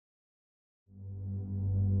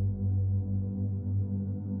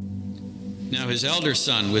Now his elder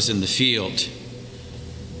son was in the field,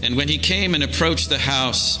 and when he came and approached the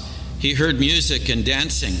house, he heard music and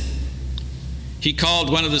dancing. He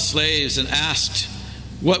called one of the slaves and asked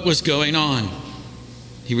what was going on.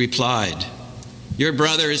 He replied, "Your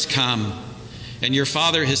brother has come, and your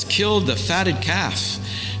father has killed the fatted calf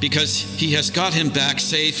because he has got him back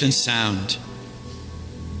safe and sound."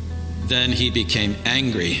 Then he became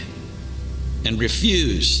angry and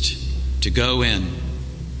refused to go in.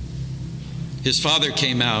 His father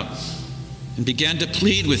came out and began to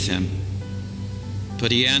plead with him.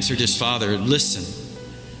 But he answered his father, "Listen,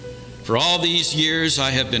 for all these years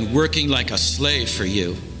I have been working like a slave for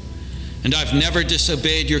you, and I've never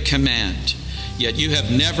disobeyed your command. Yet you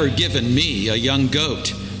have never given me a young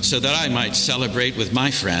goat so that I might celebrate with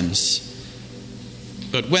my friends.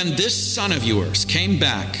 But when this son of yours came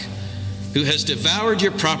back, who has devoured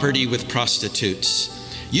your property with prostitutes,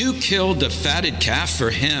 you killed the fatted calf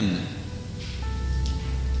for him."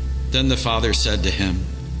 Then the father said to him,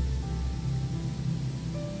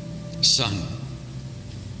 "Son,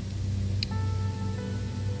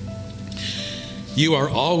 you are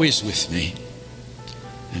always with me,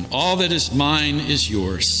 and all that is mine is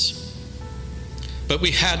yours. But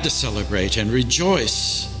we had to celebrate and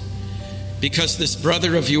rejoice, because this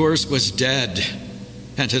brother of yours was dead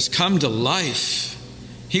and has come to life.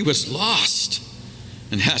 He was lost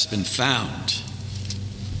and has been found."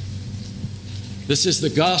 This is the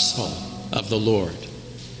gospel of the Lord.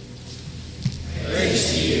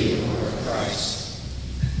 Praise to you, Lord Christ.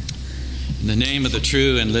 In the name of the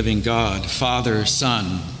true and living God, Father,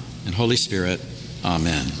 Son, and Holy Spirit,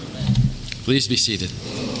 amen. Please be seated.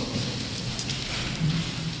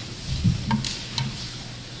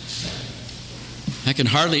 I can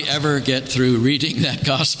hardly ever get through reading that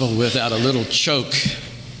gospel without a little choke.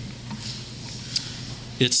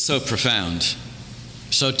 It's so profound,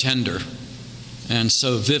 so tender, and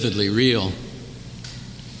so vividly real.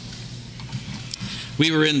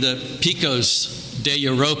 We were in the Picos de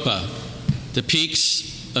Europa, the peaks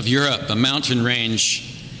of Europe, a mountain range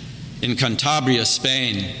in Cantabria,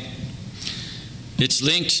 Spain. It's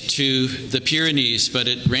linked to the Pyrenees, but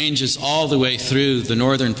it ranges all the way through the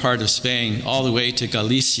northern part of Spain, all the way to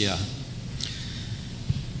Galicia.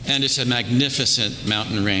 And it's a magnificent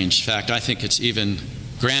mountain range. In fact, I think it's even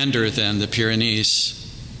grander than the Pyrenees.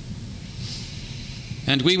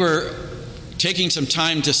 And we were taking some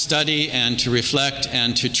time to study and to reflect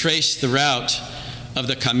and to trace the route of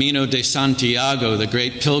the Camino de Santiago, the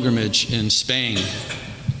great pilgrimage in Spain,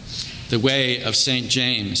 the way of St.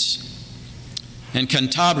 James. And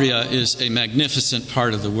Cantabria is a magnificent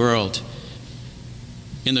part of the world.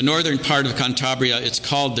 In the northern part of Cantabria, it's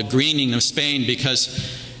called the greening of Spain because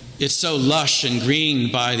it's so lush and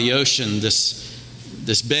green by the ocean.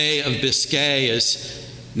 This Bay of Biscay is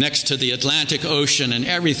next to the Atlantic Ocean, and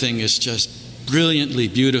everything is just brilliantly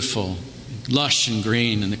beautiful, lush and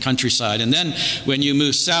green in the countryside. And then when you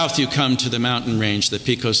move south, you come to the mountain range, the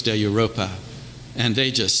Picos de Europa, and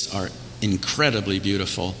they just are incredibly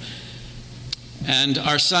beautiful. And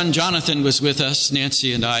our son Jonathan was with us,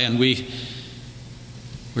 Nancy and I, and we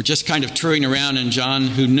were just kind of touring around, and John,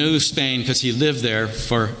 who knew Spain because he lived there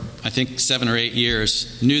for I think 7 or 8 years,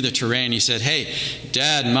 knew the terrain. He said, "Hey,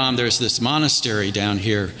 Dad, Mom, there's this monastery down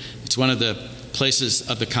here. It's one of the places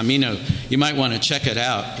of the Camino. You might want to check it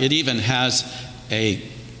out. It even has a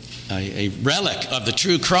relic of the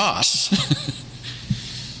true cross."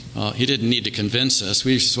 Well, he didn't need to convince us.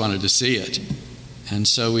 We just wanted to see it. And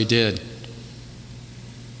so we did.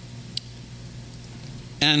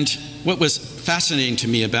 And what was fascinating to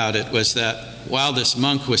me about it was that while this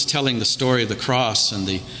monk was telling the story of the cross and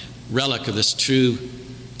the relic of this true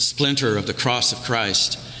splinter of the cross of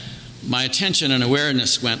Christ, my attention and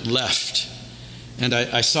awareness went left. And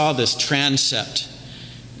I saw this transept,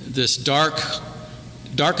 this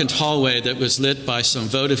darkened hallway that was lit by some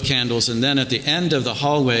votive candles. And then at the end of the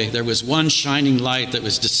hallway, there was one shining light that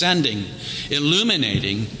was descending,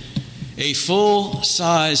 illuminating a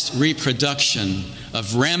full-sized reproduction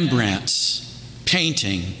of Rembrandt's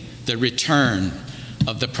painting, The Return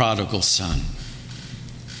of the Prodigal Son.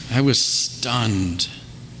 I was stunned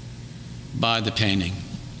by the painting.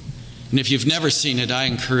 And if you've never seen it, I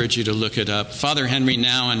encourage you to look it up. Father Henry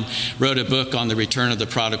Nouwen wrote a book on the return of the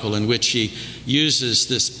prodigal in which he uses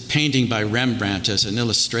this painting by Rembrandt as an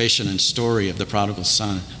illustration and story of the prodigal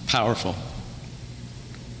son. Powerful.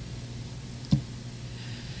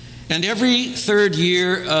 And every third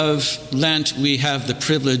year of Lent, we have the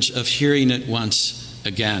privilege of hearing it once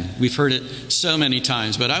again. We've heard it so many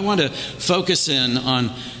times, but I want to focus in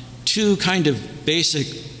on two kind of basic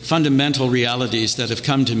fundamental realities that have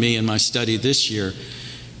come to me in my study this year.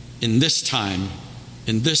 in this time,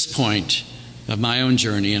 in this point of my own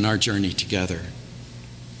journey and our journey together.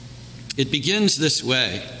 It begins this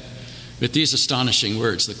way with these astonishing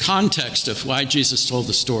words, the context of why Jesus told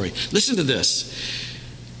the story. Listen to this.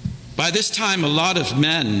 By this time, a lot of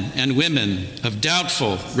men and women of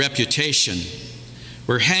doubtful reputation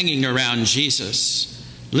were hanging around Jesus,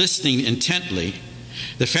 listening intently.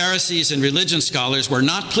 The Pharisees and religion scholars were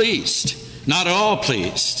not pleased, not at all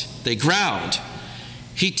pleased. They growled.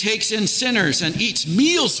 He takes in sinners and eats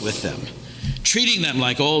meals with them, treating them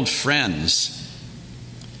like old friends.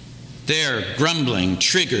 Their grumbling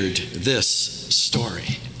triggered this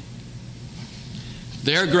story.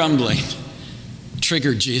 Their grumbling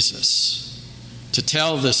triggered Jesus to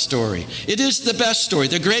tell this story. It is the best story,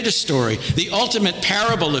 the greatest story, the ultimate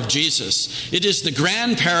parable of Jesus. It is the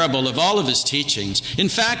grand parable of all of his teachings. In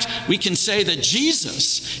fact, we can say that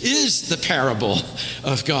Jesus is the parable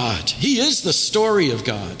of God. He is the story of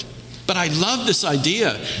God. But I love this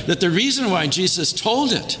idea that the reason why Jesus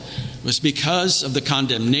told it was because of the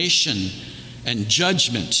condemnation and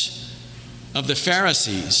judgment of the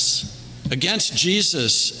Pharisees against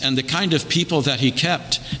Jesus and the kind of people that he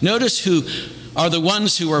kept. Notice who are the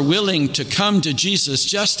ones who are willing to come to Jesus.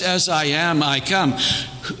 Just as I am, I come.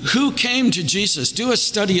 Who came to Jesus? Do a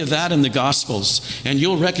study of that in the Gospels, and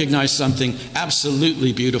you'll recognize something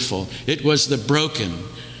absolutely beautiful. It was the broken,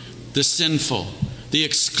 the sinful, the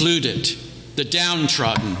excluded, the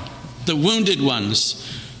downtrodden, the wounded ones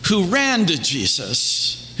who ran to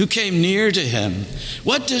Jesus, who came near to him.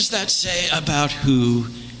 What does that say about who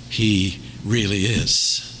he really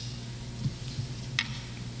is?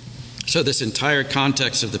 So this entire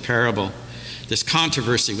context of the parable, this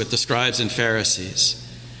controversy with the scribes and Pharisees,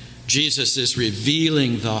 Jesus is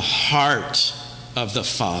revealing the heart of the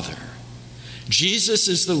Father. Jesus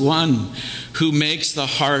is the one who makes the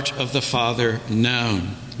heart of the Father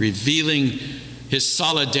known, revealing his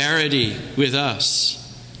solidarity with us.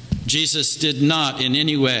 Jesus did not in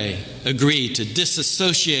any way agree to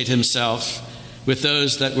disassociate himself with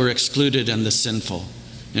those that were excluded and the sinful.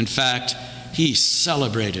 In fact, he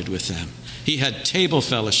celebrated with them. He had table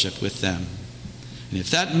fellowship with them. And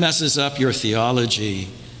if that messes up your theology,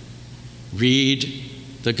 read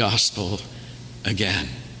the gospel again.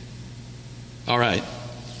 All right,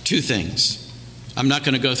 two things. I'm not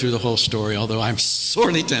going to go through the whole story, although I'm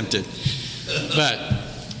sorely tempted. But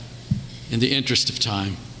in the interest of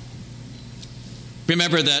time,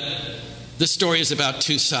 remember that this story is about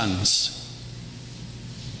two sons.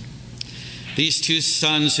 These two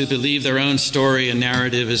sons who believe their own story and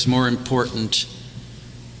narrative is more important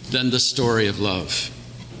than the story of love.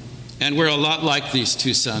 And we're a lot like these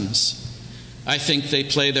two sons. I think they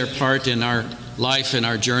play their part in our life and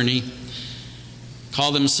our journey.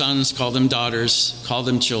 Call them sons, call them daughters, call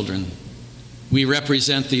them children. We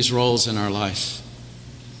represent these roles in our life.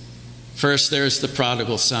 First, there's the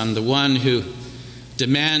prodigal son, the one who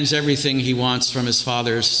demands everything he wants from his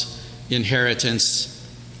father's inheritance,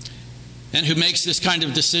 and who makes this kind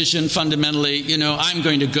of decision fundamentally, I'm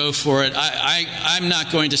going to go for it. I'm not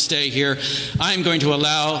going to stay here. I'm going to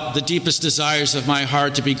allow the deepest desires of my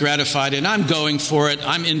heart to be gratified, and I'm going for it.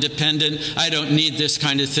 I'm independent. I don't need this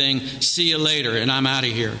kind of thing. See you later, and I'm out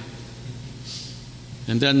of here.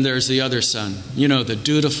 And then there's the other son, the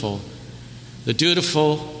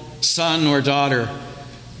dutiful son or daughter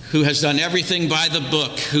who has done everything by the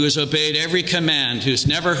book, who has obeyed every command, who's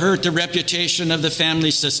never hurt the reputation of the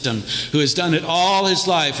family system, who has done it all his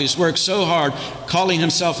life, who's worked so hard, calling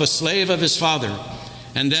himself a slave of his father,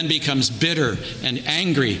 and then becomes bitter and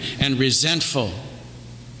angry and resentful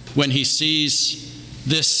when he sees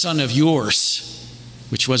this son of yours,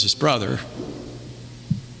 which was his brother,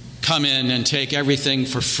 come in and take everything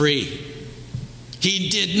for free. He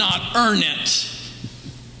did not earn it.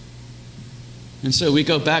 And so we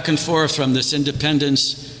go back and forth from this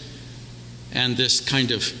independence and this kind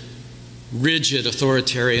of rigid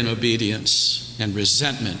authoritarian obedience and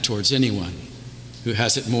resentment towards anyone who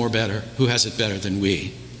has it better than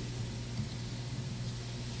we.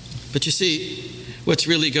 But you see, what's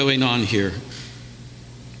really going on here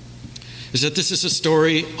is that this is a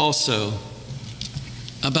story also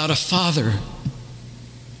about a father.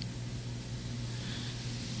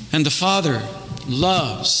 And the father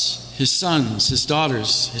loves his sons, his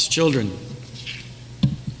daughters, his children.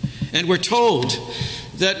 And we're told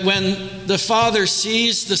that when the father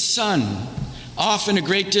sees the son off in a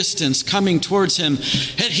great distance coming towards him,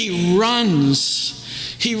 that he runs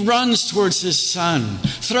towards his son,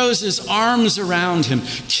 throws his arms around him,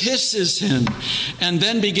 kisses him, and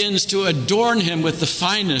then begins to adorn him with the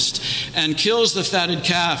finest, and kills the fatted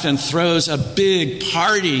calf and throws a big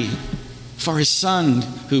party For his son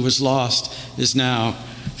who was lost is now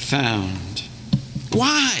found.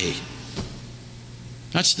 Why?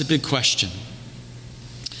 That's the big question.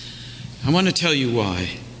 I want to tell you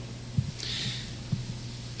why.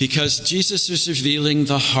 Because Jesus is revealing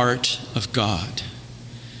the heart of God.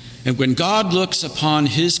 And when God looks upon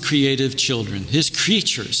his creative children, his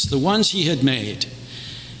creatures, the ones he had made,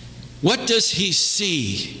 what does he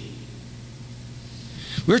see?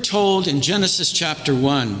 We're told in Genesis chapter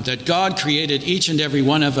 1 that God created each and every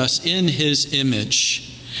one of us in his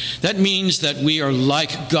image. That means that we are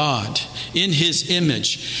like God in his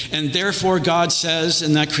image. And therefore God says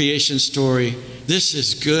in that creation story, this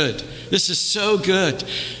is good. This is so good.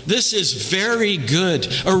 This is very good.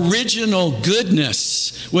 Original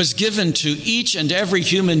goodness was given to each and every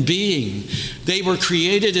human being. They were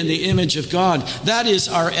created in the image of God. That is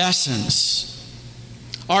our essence.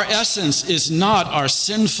 Our essence is not our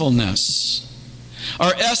sinfulness.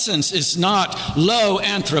 Our essence is not low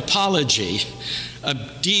anthropology, a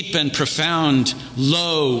deep and profound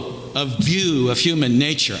low of view of human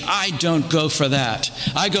nature. I don't go for that.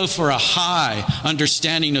 I go for a high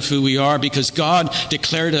understanding of who we are, because God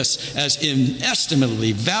declared us as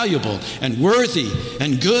inestimably valuable and worthy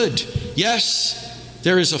and good. Yes,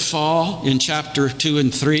 there is a fall in chapter 2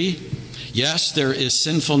 and 3. Yes, there is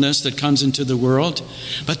sinfulness that comes into the world,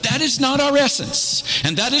 but that is not our essence.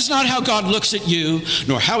 And that is not how God looks at you,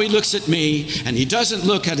 nor how he looks at me. And he doesn't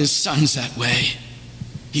look at his sons that way.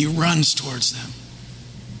 He runs towards them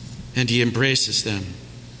and he embraces them.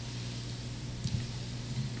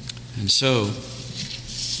 And so,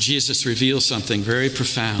 Jesus reveals something very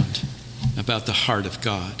profound about the heart of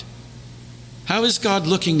God. How is God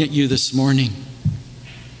looking at you this morning?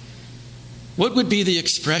 What would be the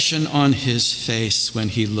expression on his face when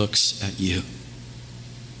he looks at you?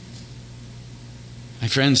 My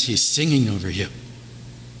friends, he's singing over you.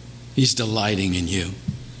 He's delighting in you.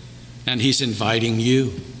 And he's inviting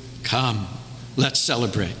you. Come, let's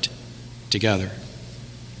celebrate together.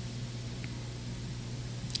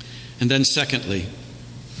 And then secondly,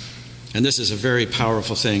 and this is a very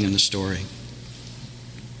powerful thing in the story,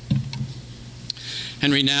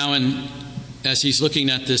 Henry Nouwen, as he's looking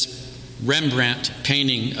at this Rembrandt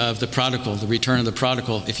painting of the prodigal, the return of the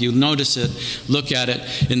prodigal, if you notice it, look at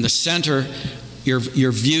it, in the center, your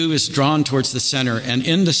view is drawn towards the center, and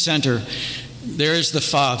in the center, there is the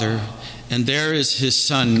Father, and there is his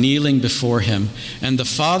Son kneeling before him, and the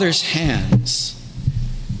Father's hands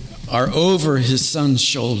are over his Son's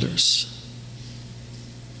shoulders,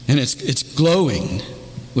 and it's glowing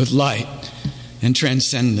with light and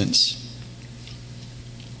transcendence.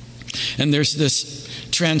 And there's this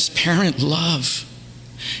transparent love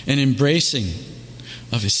and embracing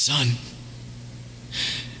of his Son.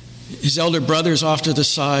 His elder brother's off to the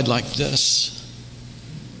side like this.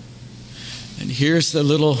 And here's the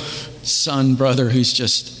little son brother who's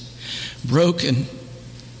just broken,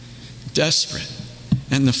 desperate,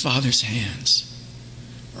 and the Father's hands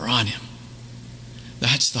are on him.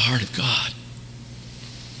 That's the heart of God.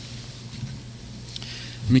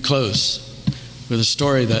 Let me close with a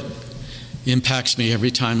story that impacts me every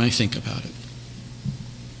time I think about it.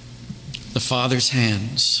 The Father's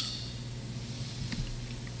hands.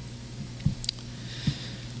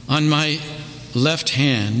 On my left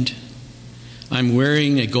hand, I'm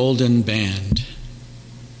wearing a golden band.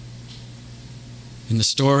 In the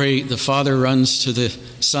story, the Father runs to the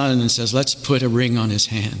Son and says, let's put a ring on his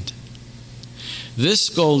hand. This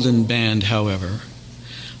golden band, however,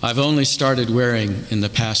 I've only started wearing in the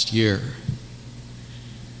past year.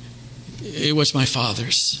 It was my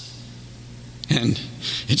father's, and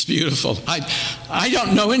it's beautiful. I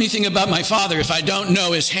don't know anything about my father if I don't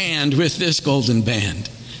know his hand with this golden band.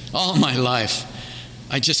 All my life,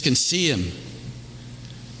 I just can see him.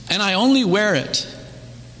 And I only wear it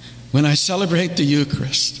when I celebrate the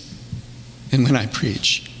Eucharist and when I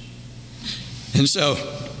preach. And so,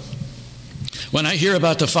 when I hear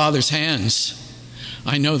about the Father's hands,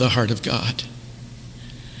 I know the heart of God.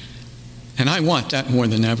 And I want that more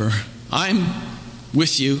than ever. I'm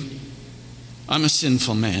with you. I'm a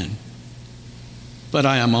sinful man. But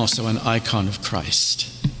I am also an icon of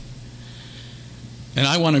Christ. And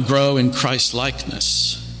I want to grow in Christ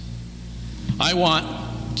likeness. I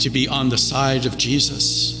want to be on the side of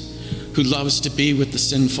Jesus, who loves to be with the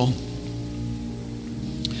sinful.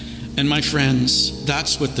 And my friends,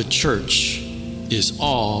 that's what the church is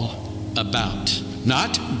all about.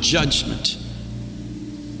 Not judgment.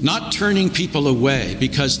 Not turning people away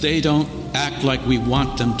because they don't act like we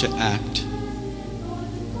want them to act.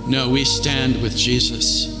 No, we stand with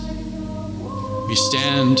Jesus. We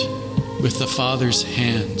stand with the Father's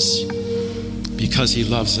hands because he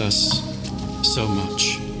loves us so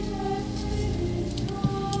much.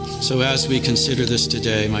 So as we consider this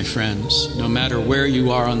today, my friends, no matter where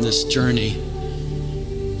you are on this journey,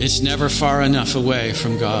 it's never far enough away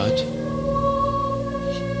from God.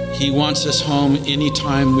 He wants us home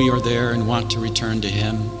anytime we are there and want to return to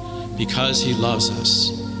Him because He loves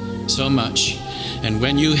us so much. And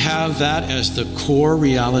when you have that as the core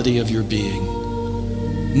reality of your being,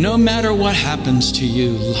 no matter what happens to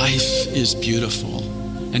you, life is beautiful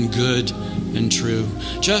and good and true.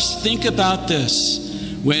 Just think about this.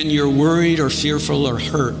 When you're worried or fearful or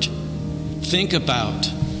hurt, think about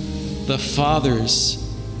the Father's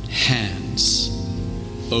hands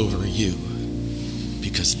over you,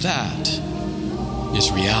 because that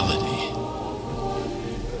is reality.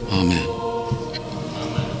 Amen.